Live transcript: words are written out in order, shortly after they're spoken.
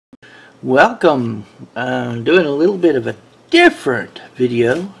Welcome. Doing a little bit of a different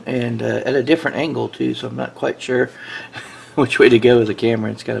video and at a different angle too, so I'm not quite sure which way to go with the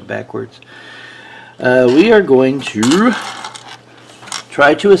camera. It's kind of backwards. We are going to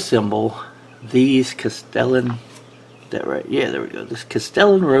try to assemble these Kastelan, is that right? Yeah, there we go. This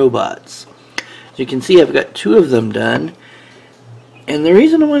Kastelan Robots. As you can see, I've got two of them done. And the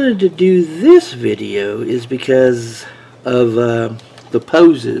reason I wanted to do this video is because of the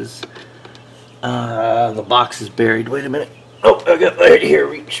poses. The box is buried. Wait a minute. Oh, I got right here.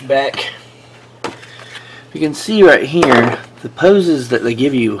 Reach back. You can see right here, the poses that they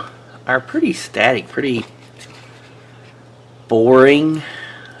give you are pretty static, pretty boring,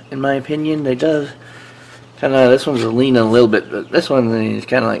 in my opinion. They does kind of, this one's leaning a little bit, but this one is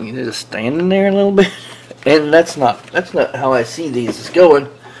kind of like you're just standing there a little bit, and that's not how I see these going.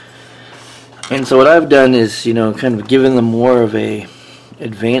 And so what I've done is, you know, kind of given them more of a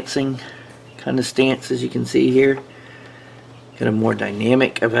advancing kind of stance, as you can see here, kind of more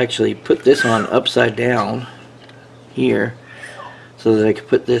dynamic. I've actually put this on upside down here so that I could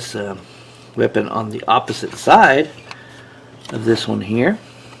put this weapon on the opposite side of this one here.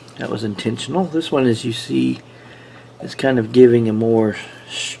 That was intentional. This one, as you see, is kind of giving a more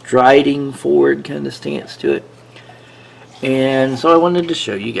striding forward kind of stance to it. And so I wanted to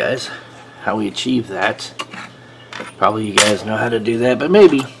show you guys how we achieve that. Probably you guys know how to do that, but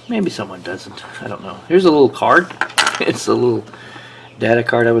maybe someone doesn't. I don't know. Here's a little card. It's a little data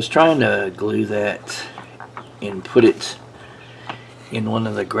card. I was trying to glue that and put it in one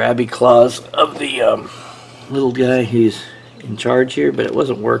of the grabby claws of the little guy who's in charge here, but it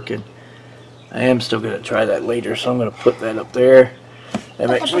wasn't working. I am still going to try that later, so I'm going to put that up there. I'm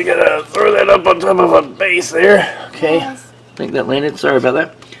actually going to throw that up on top of a base there. Okay, I think that landed. Sorry about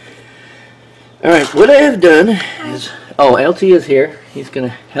that. Alright, what I have done is, oh, LT is here. He's going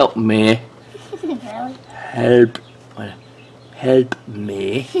to help me. Help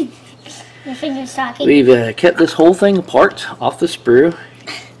me. Your finger's talking. We've kept this whole thing apart off the sprue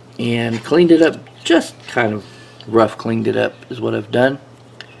and cleaned it up, just kind of rough cleaned it up is what I've done.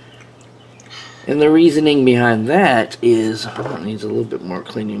 And the reasoning behind that is, oh, it needs a little bit more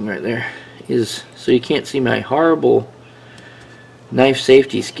cleaning right there, is so you can't see my horrible knife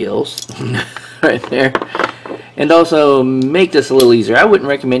safety skills right there, and also make this a little easier. I wouldn't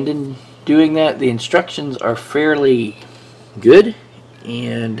recommend doing that. The instructions are fairly good,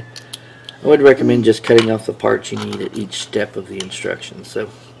 and I would recommend just cutting off the parts you need at each step of the instructions.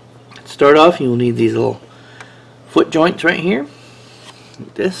 So to start off, you will need these little foot joints right here,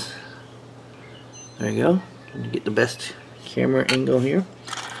 like this. There you go. You get the best camera angle here.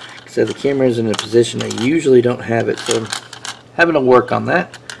 So the camera is in a position I usually don't have it, so I'm having to work on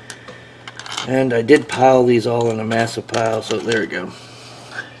that. And I did pile these all in a massive pile, so there we go.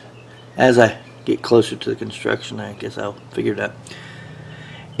 As I get closer to the construction, I guess I'll figure it out.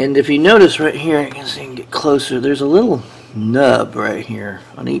 And if you notice right here, you can see I can get closer, there's a little nub right here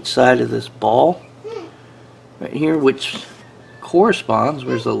on each side of this ball right here, which corresponds,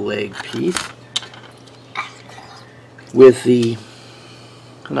 where's the leg piece, with the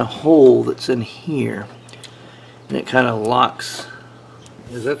kind of hole that's in here, and it kind of locks.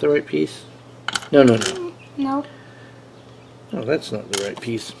 Is that the right piece? No. No. Oh, that's not the right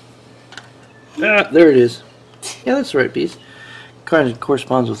piece. Ah, there it is. Yeah, that's the right piece. Kind of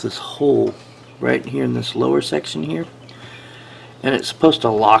corresponds with this hole right here in this lower section here, and it's supposed to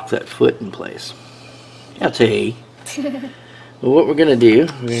lock that foot in place. I'll tell you. Well, what we're going to do,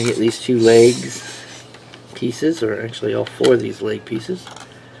 we're going to get these two legs pieces, or actually all four of these leg pieces,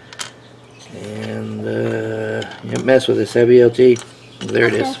 and you don't mess with this heavy LT. There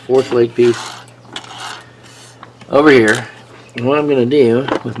it is, fourth leg piece over here. And what I'm going to do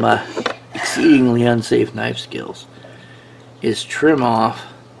with my exceedingly unsafe knife skills is trim off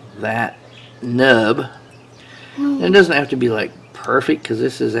that nub. And it doesn't have to be like perfect, because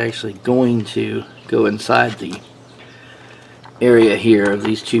this is actually going to go inside the area here of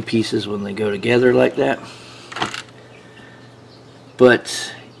these two pieces when they go together like that.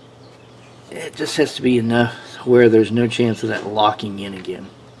 But it just has to be enough where there's no chance of that locking in again.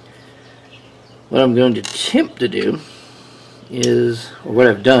 What I'm going to attempt to do is, or what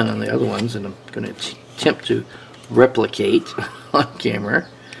I've done on the other ones, and I'm going to attempt to replicate on camera,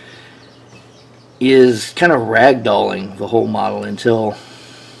 is kind of ragdolling the whole model until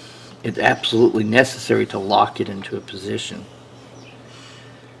it's absolutely necessary to lock it into a position.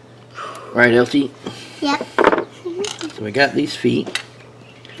 Right, LT? Yep. So we got these feet.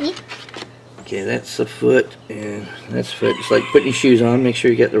 Yep. Okay, that's the foot, and that's foot. It's like putting your shoes on. Make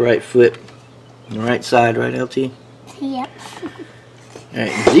sure you get the right foot on the right side, right, LT? Yep.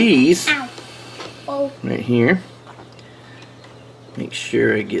 Alright, these Ow. Oh. right here. Make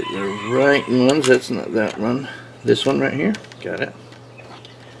sure I get the right ones. That's not that one. This one right here. Got it.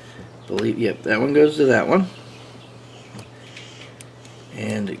 Yep, that one goes to that one.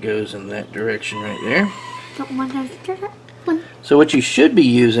 And it goes in that direction right there. That one goes to that one. So what you should be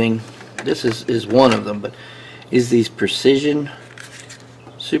using, this is one of them, but is these precision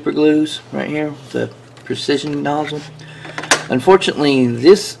super glues right here, the precision nozzle. Unfortunately,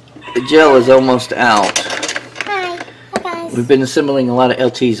 this gel is almost out. Hi. Hi, guys. We've been assembling a lot of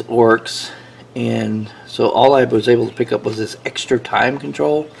LT's orcs, and so all I was able to pick up was this extra time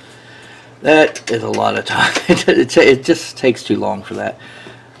control. That is a lot of time. It just takes too long for that.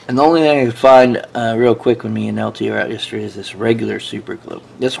 And the only thing I could find real quick when me and LT were out yesterday is this regular super glue.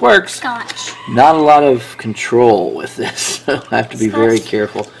 This works. Scotch. Not a lot of control with this, so I have to be very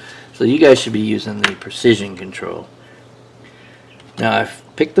careful. So you guys should be using the precision control. Now I've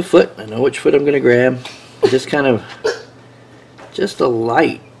picked the foot. I know which foot I'm going to grab. Just a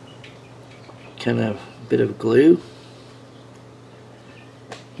light kind of bit of glue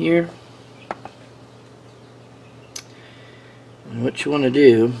here. And what you want to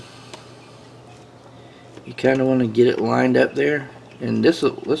do, you kind of want to get it lined up there, and this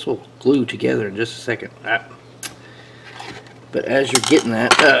will glue together in just a second. But as you're getting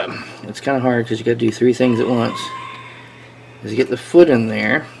that, it's kind of hard because you got to do three things at once. Is get the foot in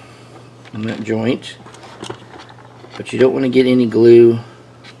there, in that joint, but you don't want to get any glue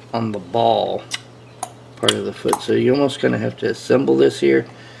on the ball part of the foot. So you almost kind of have to assemble this here,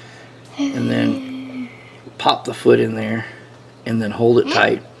 and then pop the foot in there, and then hold it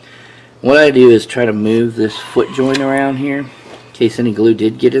tight. What I do is try to move this foot joint around here in case any glue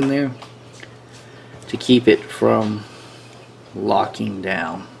did get in there, to keep it from locking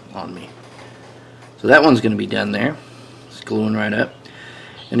down on me. So that one's going to be done there. It's gluing right up.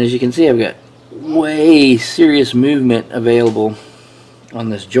 And as you can see, I've got way serious movement available on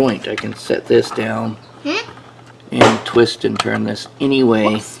this joint. I can set this down and twist and turn this any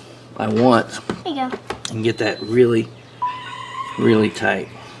way I want. There you go. And get that really tight.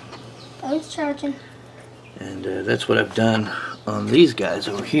 Oh, it's charging. And that's what I've done on these guys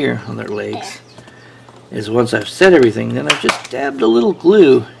over here on their legs. Is once I've set everything, then I've just dabbed a little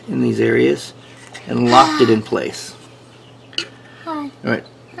glue in these areas and locked it in place. Hi. Alright.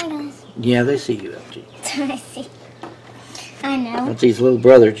 Hi, guys. Yeah, they see you, LG. I see. I know. LG's little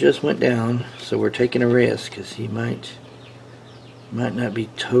brother just went down, so we're taking a risk because he might not be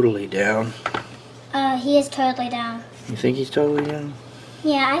totally down. He is totally down. You think he's totally down?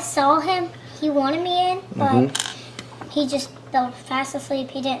 Yeah, I saw him. He wanted me in, but he just fell fast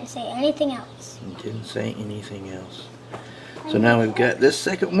asleep. He didn't say anything else. He didn't say anything else. So now we've got this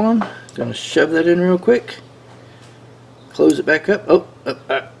second one. Gonna shove that in real quick. Close it back up. Oh, I'm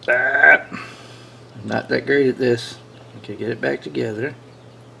not that great at this. Okay, get it back together.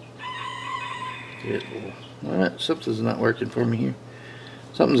 Get it. Alright, something's not working for me here.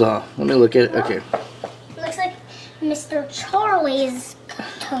 Something's off. Let me look at it. Okay. Looks like Mr. Charlie is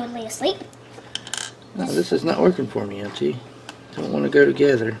totally asleep. No, this is not working for me, LT. Don't want to go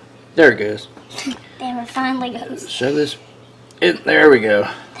together. There it goes. They were finally goes. Shove this in. There we go.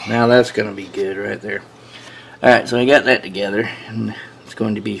 Now that's going to be good right there. Alright, so I got that together. And it's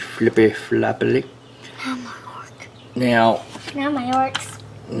going to be flippy floppily. Now my orc. Now my orcs.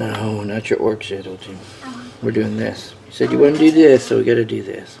 no, not your orcs yet, LT. We're doing this. You said you want to do this, so we got to do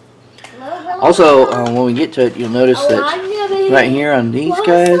this. Also, when we get to it, you'll notice that right here on these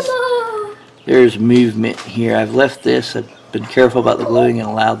guys, there's movement here. I've left this. I've been careful about the gluing and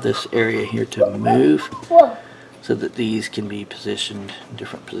allowed this area here to move so that these can be positioned in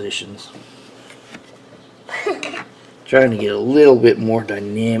different positions. Trying to get a little bit more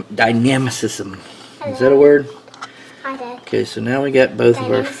dynamicism. Is that a word? Hi, Dad. Okay, so now we got both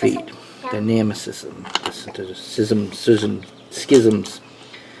of our feet. Dynamicism. Schisms.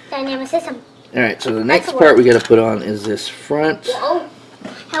 Dynamicism. Alright, so the next part we got to put on is this front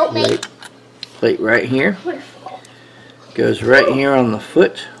Help me. plate right here. Goes right here on the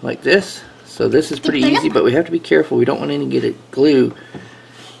foot like this. So this is pretty easy, but we have to be careful. We don't want any get it glue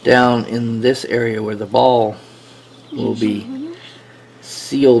down in this area where the ball will be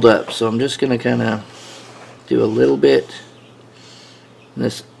sealed up. So I'm just going to kind of do a little bit in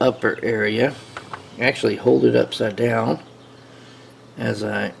this upper area. Actually hold it upside down as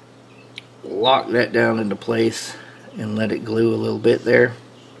I lock that down into place and let it glue a little bit there.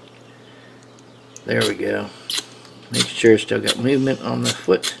 There we go. Make sure it's still got movement on the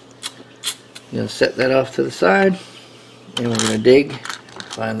foot. I'm going to set that off to the side, and we're going to dig,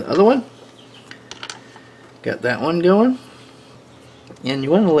 find the other one. Got that one going. And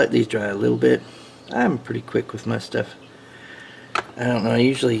you want to let these dry a little bit. I'm pretty quick with my stuff. I don't know,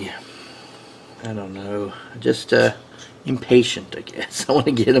 I don't know, just impatient, I guess. I want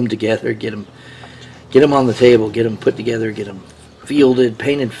to get them together, get them on the table, get them put together, get them fielded,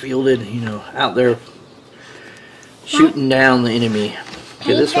 painted, fielded, you know, out there shooting down the enemy.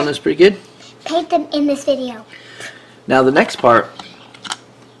 Okay, this one is pretty good. Paint them in this video. Now the next part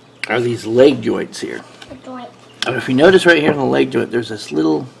are these leg joints here. The joint. And if you notice right here in the leg joint, there's this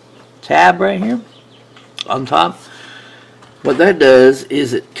little tab right here on top. What that does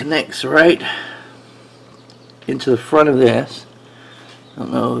is it connects right into the front of this. I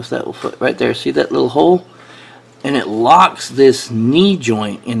don't know if that will fit right there. See that little hole? And it locks this knee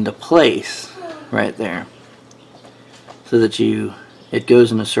joint into place right there, so that it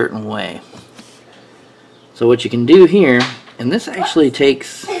goes in a certain way. So what you can do here, and this actually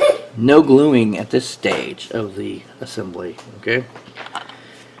takes no gluing at this stage of the assembly. Okay,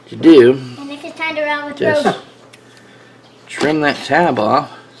 what you do? And if it's turned around with Just rope. trim that tab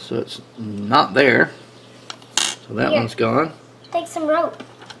off so it's not there. So that one's gone. Take some rope.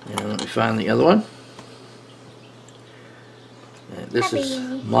 And let me find the other one. And this That'd is be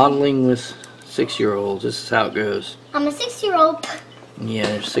easy. modeling with 6-year-olds. This is how it goes. I'm a 6-year-old. Yeah,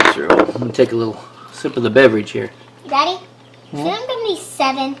 there's 6-year-old. I'm going to take a little sip of the beverage here. Daddy, soon I'm going to be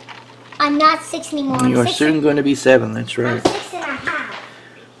 7. I'm not 6 anymore. You are soon going to be 7, that's I'm right. 6 and a half.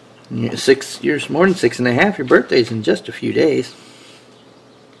 You're 6 years, more than 6 and a half. Your birthday's in just a few days.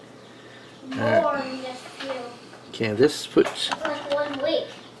 More than just a few. Okay, this foot Like 1 week.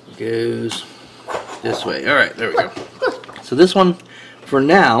 goes this way. Alright, there we go. So this one, for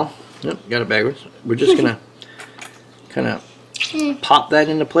now, got it backwards. We're just going to kind of pop that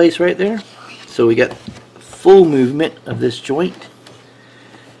into place right there. So we got full movement of this joint.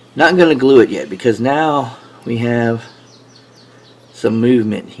 Not going to glue it yet, because now we have some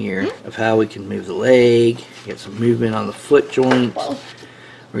movement here of how we can move the leg. Get some movement on the foot joint.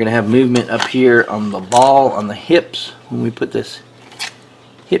 We're going to have movement up here on the ball, on the hips, when we put this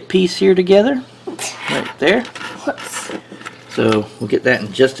hip piece here together, right there. Whoops. So we'll get that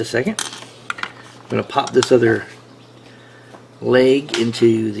in just a second. I'm going to pop this other leg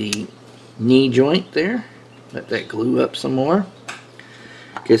into the knee joint there. Let that glue up some more.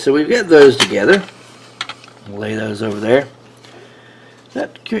 Okay, so we've got those together. We'll lay those over there.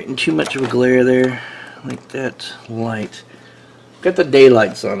 Not creating too much of a glare there, like that light. Got the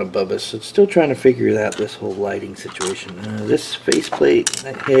daylights on above us, so it's still trying to figure out this whole lighting situation. This faceplate,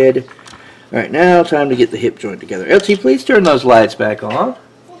 that head. Alright, now time to get the hip joint together. LT, please turn those lights back on.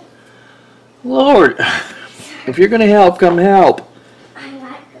 Lord, if you're going to help, come help.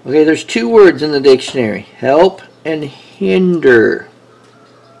 Okay, there's 2 words in the dictionary. Help and hinder.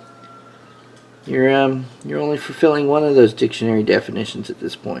 You're only fulfilling one of those dictionary definitions at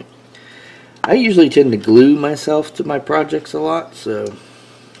this point. I usually tend to glue myself to my projects a lot, so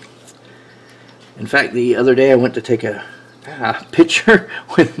in fact the other day I went to take a picture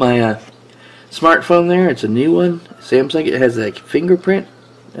with my smartphone there. It's a new one, Samsung. It has a fingerprint,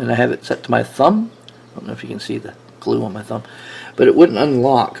 and I have it set to my thumb. I don't know if you can see the glue on my thumb, but it wouldn't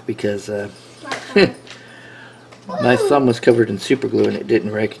unlock because my thumb was covered in super glue and it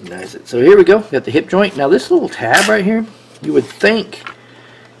didn't recognize it. So here we go, got the hip joint. Now this little tab right here, you would think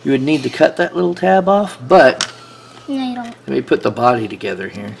you would need to cut that little tab off, but No, you don't. let me put the body together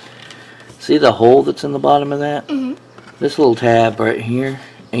here. See the hole that's in the bottom of that? This little tab right here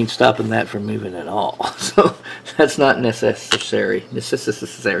ain't stopping that from moving at all. So that's not necessary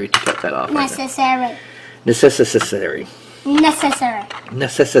to cut that off. Necessary. Necessary. Necessary.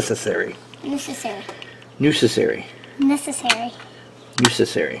 Necessary. Necessary. Necessary. Necessary.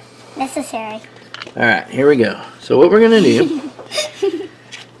 Necessary. Necessary. Alright, here we go. So what we're going to do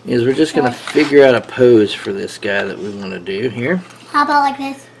is we're just going to figure out a pose for this guy that we want to do here. How about like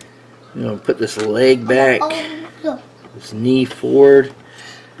this? You know, put this leg back, Oh, this knee forward,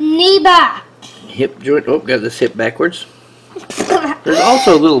 knee back. hip joint. Oh, got this hip backwards. There's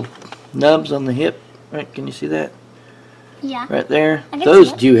also little nubs on the hip. Right, can you see that? Yeah. Right there. I can Those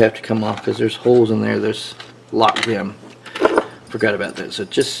see it. do have to come off because there's holes in there. There's lock them. Forgot about that. So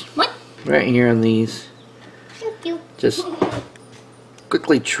just What? right here on these, Thank you. just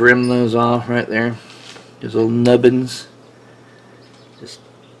quickly trim those off right there. Those little nubbins. Just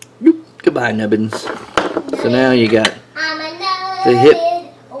boop, goodbye nubbins. So now you got I'm a the hip.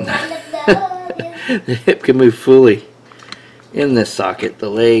 nubbin. The hip can move fully in this socket. The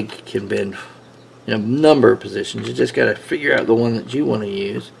leg can bend in a number of positions. You just got to figure out the one that you want to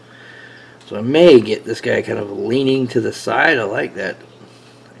use. So I may get this guy kind of leaning to the side. I like that.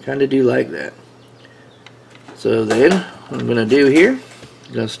 I kind of do like that. So then what I'm going to do here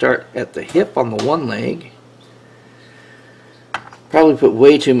I'm going to start at the hip on the one leg. Probably put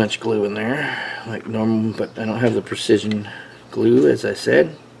way too much glue in there, like normal, but I don't have the precision glue, as I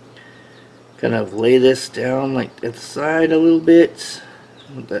said. Kind of lay this down like at the side a little bit.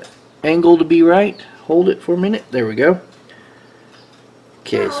 Want the angle to be right. Hold it for a minute. There we go.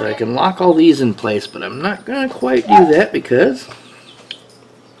 Okay, so I can lock all these in place, but I'm not going to quite do that because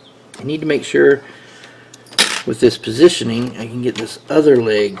I need to make sure with this positioning I can get this other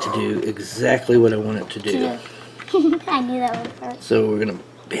leg to do exactly what I want it to do. I knew that one first. So we're going to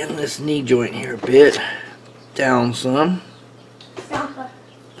bend this knee joint here a bit, down some.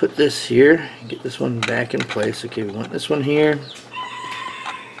 Put this here, get this one back in place. Okay, we want this one here.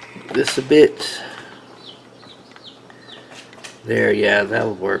 This a bit. There, yeah,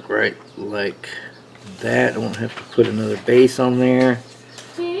 that'll work right like that. I won't have to put another base on there.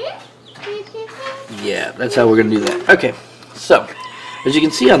 Yeah, that's how we're going to do that. Okay, so as you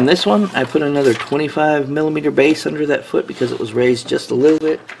can see on this one, I put another 25mm base under that foot because it was raised just a little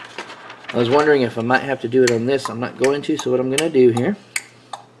bit. I was wondering if I might have to do it on this. I'm not going to, so what I'm going to do here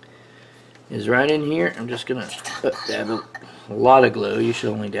is right in here, I'm just going to dab a lot of glue. You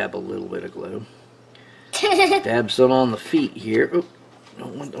should only dab a little bit of glue. Dab some on the feet here. Oh,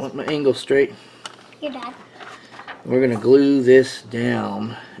 don't want my angle straight. Your dad. We're going to glue this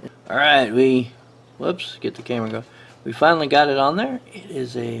down. Alright, whoops, get the camera going. We finally got it on there. It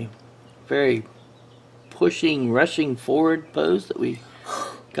is a very pushing, rushing forward pose that we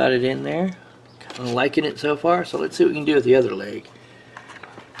got it in there. Kind of liking it so far, so let's see what we can do with the other leg.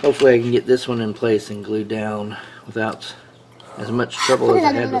 Hopefully I can get this one in place and glued down without as much trouble as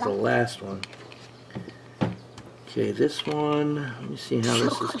I had with the last one. Okay, this one, let me see how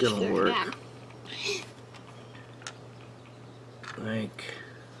this is going to work. Like,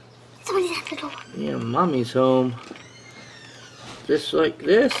 somebody's at the door. Yeah, mommy's home. Just like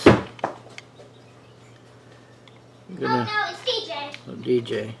this. No, it's DJ. Oh,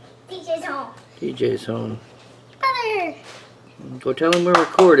 DJ. DJ's home. DJ's home. Brother. Go tell him we're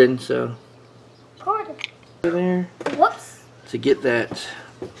recording, so. Recording. There. Whoops. To get that,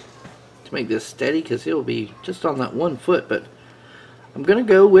 to make this steady, because he'll be just on that one foot, but I'm going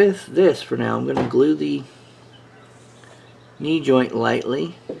to go with this for now. I'm going to glue the knee joint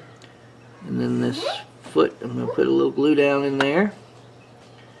lightly. And then this foot, I'm going to put a little glue down in there.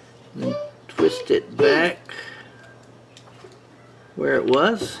 And then twist it back where it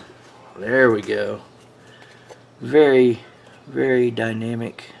was. There we go. Very, very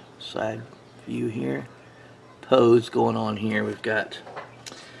dynamic side view here. Pose going on here. We've got,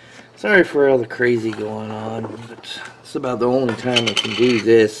 sorry for all the crazy going on, but it's about the only time I can do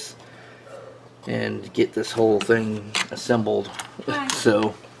this and get this whole thing assembled.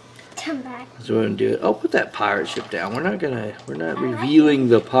 So Come back. so we're gonna do it. I'll put that pirate ship down. We're not revealing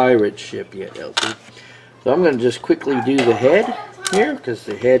the pirate ship yet, Elsie. So I'm gonna just quickly do the head here because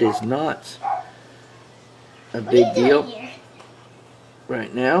the head is not a big deal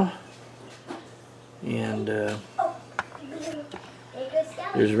right now. And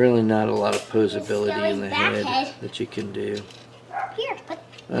there's really not a lot of posability in the head that you can do. Here,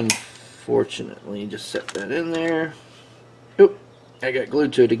 Unfortunately, just set that in there. Oop, I got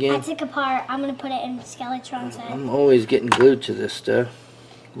glued to it again. I took apart. I'm gonna put it in Skeletron's head. I'm always getting glued to this stuff.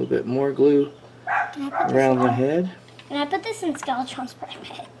 A little bit more glue around the head. Can I put this in Skeletron's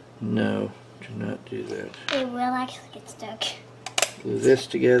head? No, do not do that. It will actually get stuck. Glue this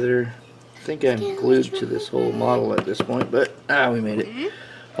together. I think I'm glued to this whole model at this point, but we made it.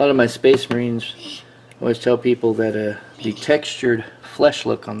 A lot of my Space Marines always tell people that the textured flesh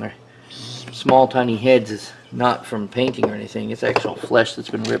look on their small tiny heads is not from painting or anything. It's actual flesh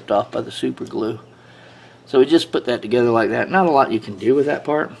that's been ripped off by the super glue. So we just put that together like that. Not a lot you can do with that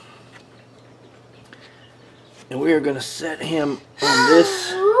part. And we are going to set him on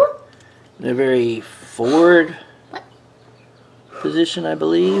this in a very forward position, I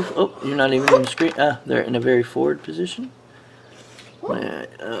believe. Oh, you're not even on the screen. They're in a very forward position.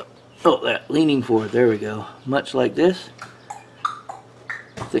 That leaning forward. There we go. Much like this.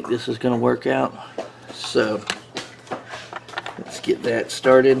 I think this is going to work out. So let's get that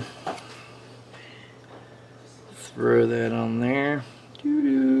started. Throw that on there.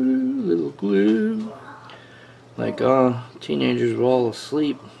 Little glue. Like, teenagers were all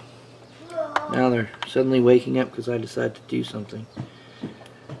asleep. Now they're suddenly waking up because I decided to do something.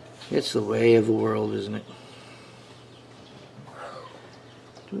 It's the way of the world, isn't it?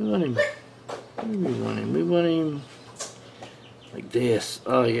 We want him like this.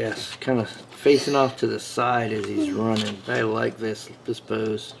 Oh yes, kind of facing off to the side as he's running. I like this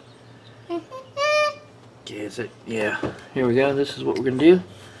pose. Okay, is it? Yeah. Here we go. This is what we're gonna do.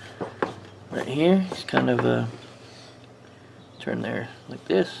 Right here, he's kind of turn there like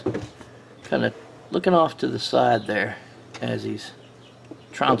this, kind of looking off to the side there as he's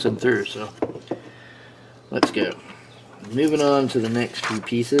trouncing through. So let's go. Moving on to the next few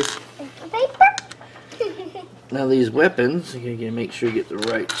pieces. Now these weapons, you gotta make sure you get the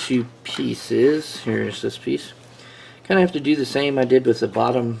right two pieces. Here's this piece. Kind of have to do the same I did with the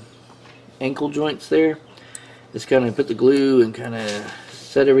bottom ankle joints there. Just kind of put the glue and kind of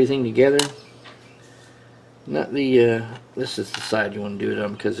set everything together. Not the, this is the side you want to do it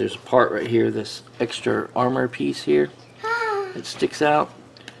on, because there's a part right here, this extra armor piece here, that sticks out,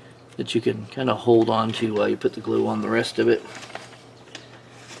 that you can kind of hold on to while you put the glue on the rest of it.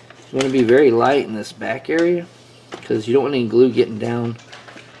 You want to be very light in this back area, because you don't want any glue getting down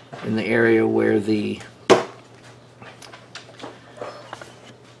in the area where the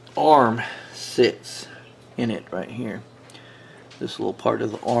arm sits in it right here. This little part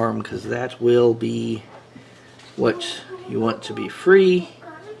of the arm, because that will be what you want to be free,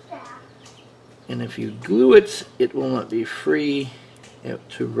 and if you glue it, it will not be free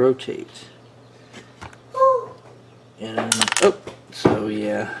to rotate. And so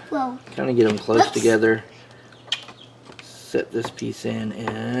yeah, kind of get them close together, set this piece in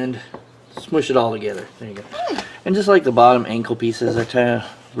and smush it all together. There you go. And just like the bottom ankle pieces, I try to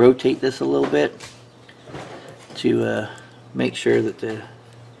rotate this a little bit to make sure that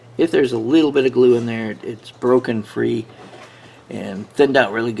if there's a little bit of glue in there, it's broken free and thinned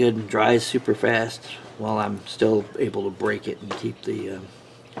out really good and dries super fast, while I'm still able to break it and keep the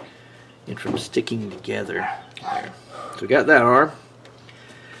it from sticking together there. So we got that arm,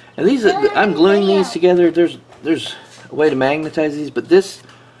 and these I'm gluing these together. There's a way to magnetize these, but this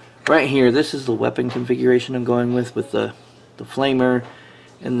right here, this is the weapon configuration I'm going with the flamer,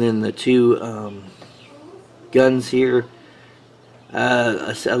 and then the two guns here.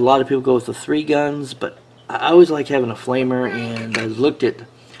 A lot of people go with the 3 guns, but I always like having a flamer, and I looked at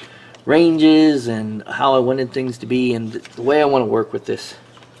ranges and how I wanted things to be, and the way I want to work with this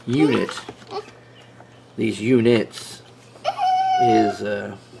unit, these units,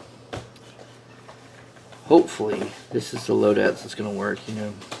 is hopefully this is the loadout that's going to work. You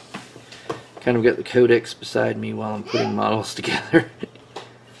know, kind of got the codex beside me while I'm putting models together,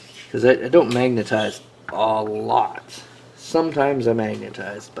 because I don't magnetize a lot. Sometimes I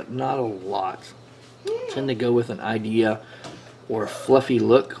magnetize, but not a lot. I tend to go with an idea or a fluffy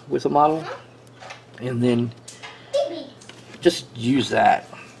look with a model, and then just use that.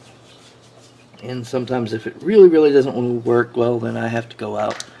 And sometimes if it really doesn't want to work well, then I have to go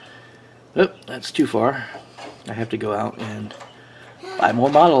out. Oh, that's too far. I have to go out and buy more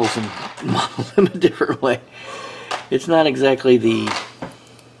models and model them a different way. It's not exactly the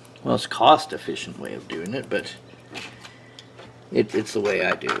most cost efficient way of doing it, but it's the way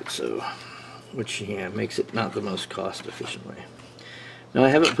I do it, so, which, yeah, makes it not the most cost efficient way. Now I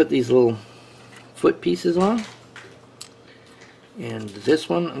haven't put these little foot pieces on, and this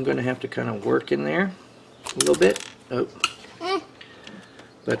one I'm going to have to kind of work in there a little bit.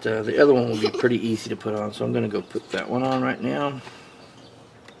 But the other one will be pretty easy to put on, so I'm going to go put that one on right now.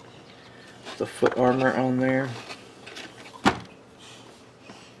 The foot armor on there.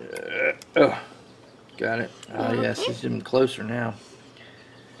 Got it. Oh yes, it's even closer now.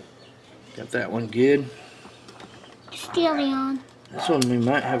 Got that one good. Kastelan. This one we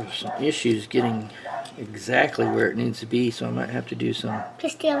might have some issues getting exactly where it needs to be, so I might have to do some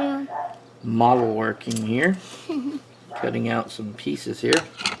Kastelan. model working here. Cutting out some pieces here.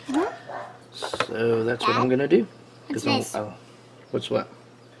 So that's what I'm going to do. What's this? What's what?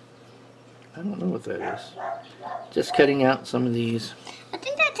 I don't know what that is. Just cutting out some of these I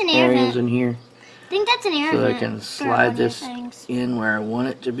think that's an air areas vent. in here. I think that's an air So vent. I can for slide other this things. in where I want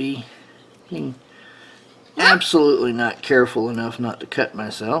it to be. Being absolutely not careful enough not to cut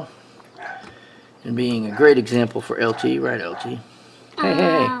myself. And being a great example for LT, right LT?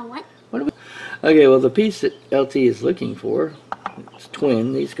 Hey. What? Okay, well the piece that LT is looking for, it's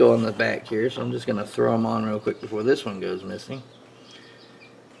twin. These go on the back here, so I'm just going to throw them on real quick before this one goes missing.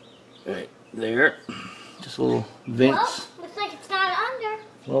 Right there. Just a little vents. Well, looks like it's not under.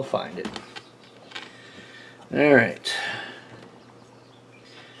 We'll find it. Alright.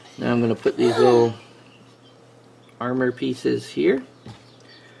 Now I'm going to put these little armor pieces here.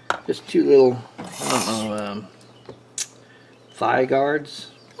 Just two little, I don't know, thigh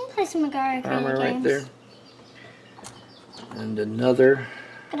guards. I'll play some Armor right there. And another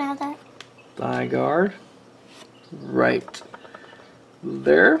Can I have that? thigh guard right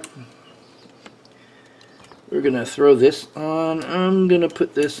there. We're going to throw this on. I'm going to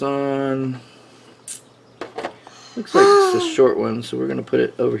put this on Looks like it's a short one, so we're going to put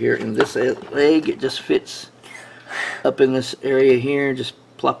it over here in this leg. It just fits up in this area here. Just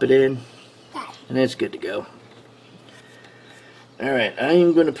plop it in, and it's good to go. Alright, I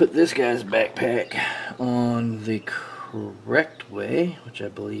am going to put this guy's backpack on the correct way, which I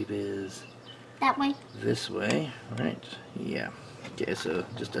believe is that way. This way, right? Yeah. Okay, so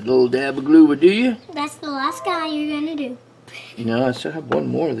just a little dab of glue would do you. That's the last guy you're going to do. You know, I still have one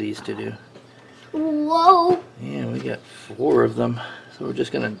more of these to do. Whoa. Yeah, we got 4 of them. So we're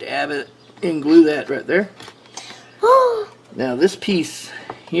just going to dab it and glue that right there. Now this piece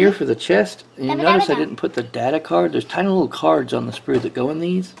here for the chest, you notice I didn't put the data card. There's tiny little cards on the sprue that go in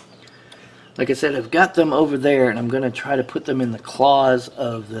these. Like I said, I've got them over there, and I'm going to try to put them in the claws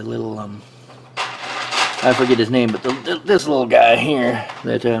of the little, I forget his name, but this little guy here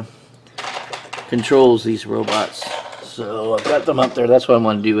that controls these robots. So I've got them up there. That's what I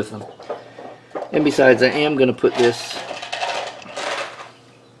want to do with them. And besides, I am going to put this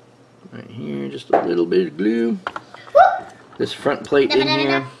right here, just a little bit of glue. This front plate in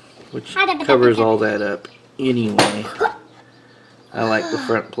here, which covers all that up anyway. I like the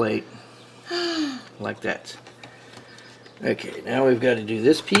front plate like that. Okay, now we've got to do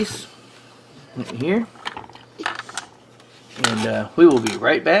this piece right here. And we will be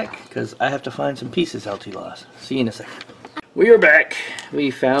right back because I have to find some pieces LT lost. See you in a second. We are back.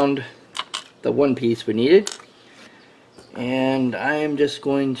 We found the one piece we needed. And I am just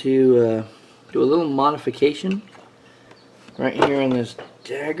going to do a little modification right here on this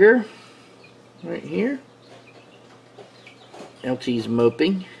dagger. Right here. LT's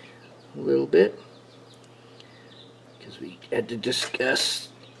moping a little bit because we had to discuss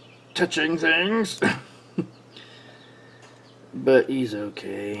touching things. But he's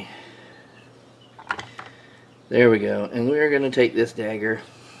okay. There we go. And we're going to take this dagger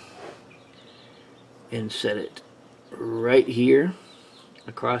and set it right here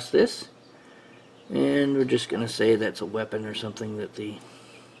across this. And we're just going to say that's a weapon or something that the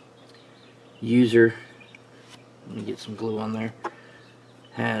user, let me get some glue on there,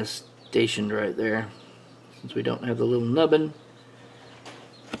 has stationed right there. Since we don't have the little nubbin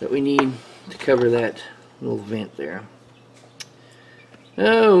that we need to cover that little vent there.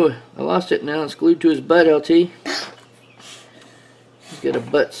 Oh, I lost it now. It's glued to his butt, LT. He's got a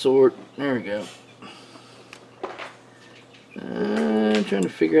butt sword. There we go. I'm trying to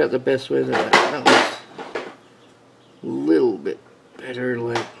figure out the best way that looks a little bit better,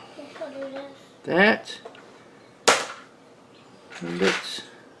 like that. But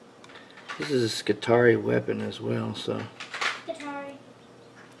this is a Skatari weapon as well, so.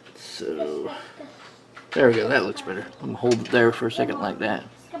 So. There we go, that looks better. I'm going to hold it there for a second like that.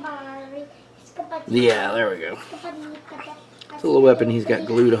 Yeah, there we go. It's a little weapon he's got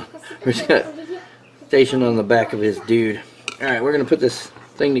glued on. He's got stationed on the back of his dude. Alright, we're going to put this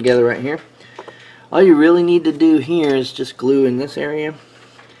thing together right here. All you really need to do here is just glue in this area.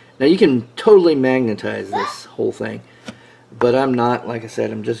 Now you can totally magnetize this whole thing. But I'm not, like I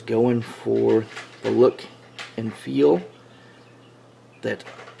said, I'm just going for the look and feel that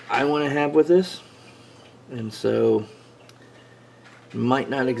I want to have with this. And so might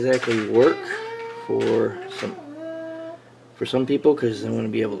not exactly work for some people because they want to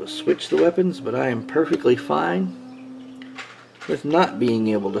be able to switch the weapons, but I am perfectly fine with not being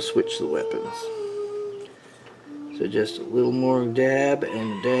able to switch the weapons. So just a little more dab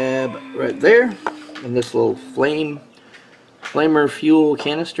and dab right there, and this little flamer fuel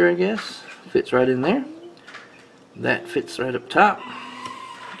canister, I guess, fits right in there. That fits right up top.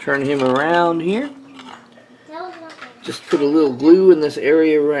 Turn him around here. Just put a little glue in this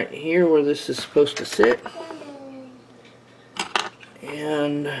area right here where this is supposed to sit.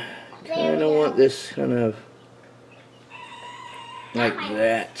 And kind of want this kind of like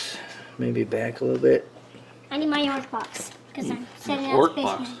that. Maybe back a little bit. I need my orc box because I'm setting out Space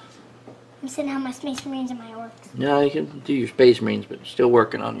Marines. I'm setting out my Space Marines and my orcs. No, you can do your Space Marines, but still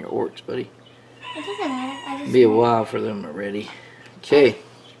working on your orcs, buddy. It doesn't matter. It'll be a while for them already. Okay.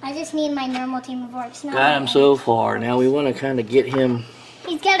 I just need my normal team of orcs. Got him so far. Now we want to kind of get him.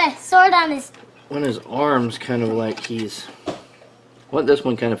 He's got a sword on his. One of his arms kind of like he's. I want this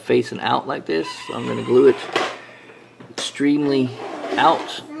one kind of facing out like this. So I'm going to glue it extremely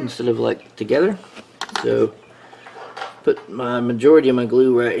out instead of like together. So put my majority of my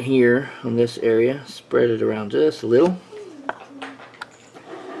glue right here on this area. Spread it around just a little.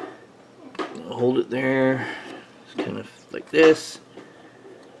 Hold it there. It's kind of like this.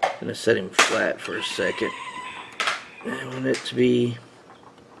 I'm going to set him flat for a second. I want it to be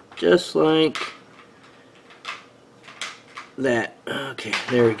just like that. Okay,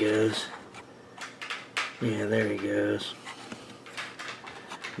 there he goes. Yeah, there he goes.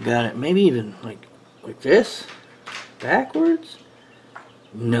 Got it. Maybe even like this? Backwards?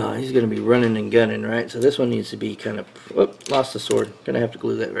 No, he's going to be running and gunning, right? So this one needs to be kind of... Whoop, lost the sword. Going to have to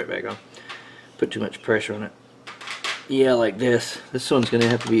glue that right back on. Put too much pressure on it. Yeah, like this. This one's going to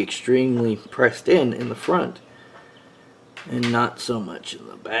have to be extremely pressed in the front. And not so much in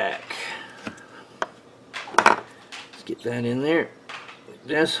the back. Let's get that in there.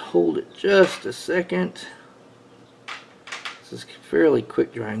 Just hold it just a second. This is fairly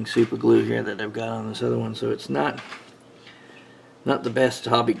quick drying super glue here that I've got on this other one, so it's not the best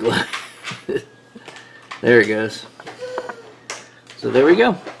hobby glue. There it goes. So there we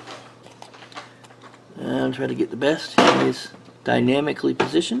go. I'll try to get the best. It is dynamically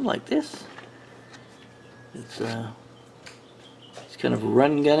positioned like this. It's kind of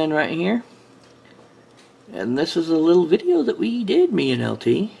run gunning right here. And this is a little video that we did, me and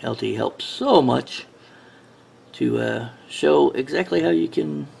LT. LT helped so much to show exactly how you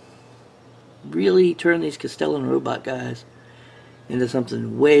can really turn these Kastelan Robot guys into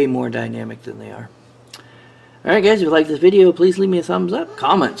something way more dynamic than they are. Alright guys, if you like this video, please leave me a thumbs up.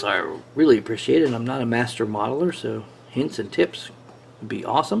 Comments are really appreciated. I'm not a master modeler, so hints and tips would be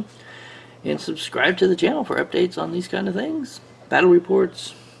awesome. And subscribe to the channel for updates on these kind of things. Battle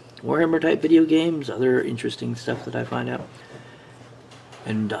reports, Warhammer type video games, other interesting stuff that I find out.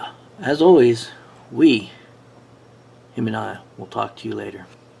 And as always, him and I will talk to you later.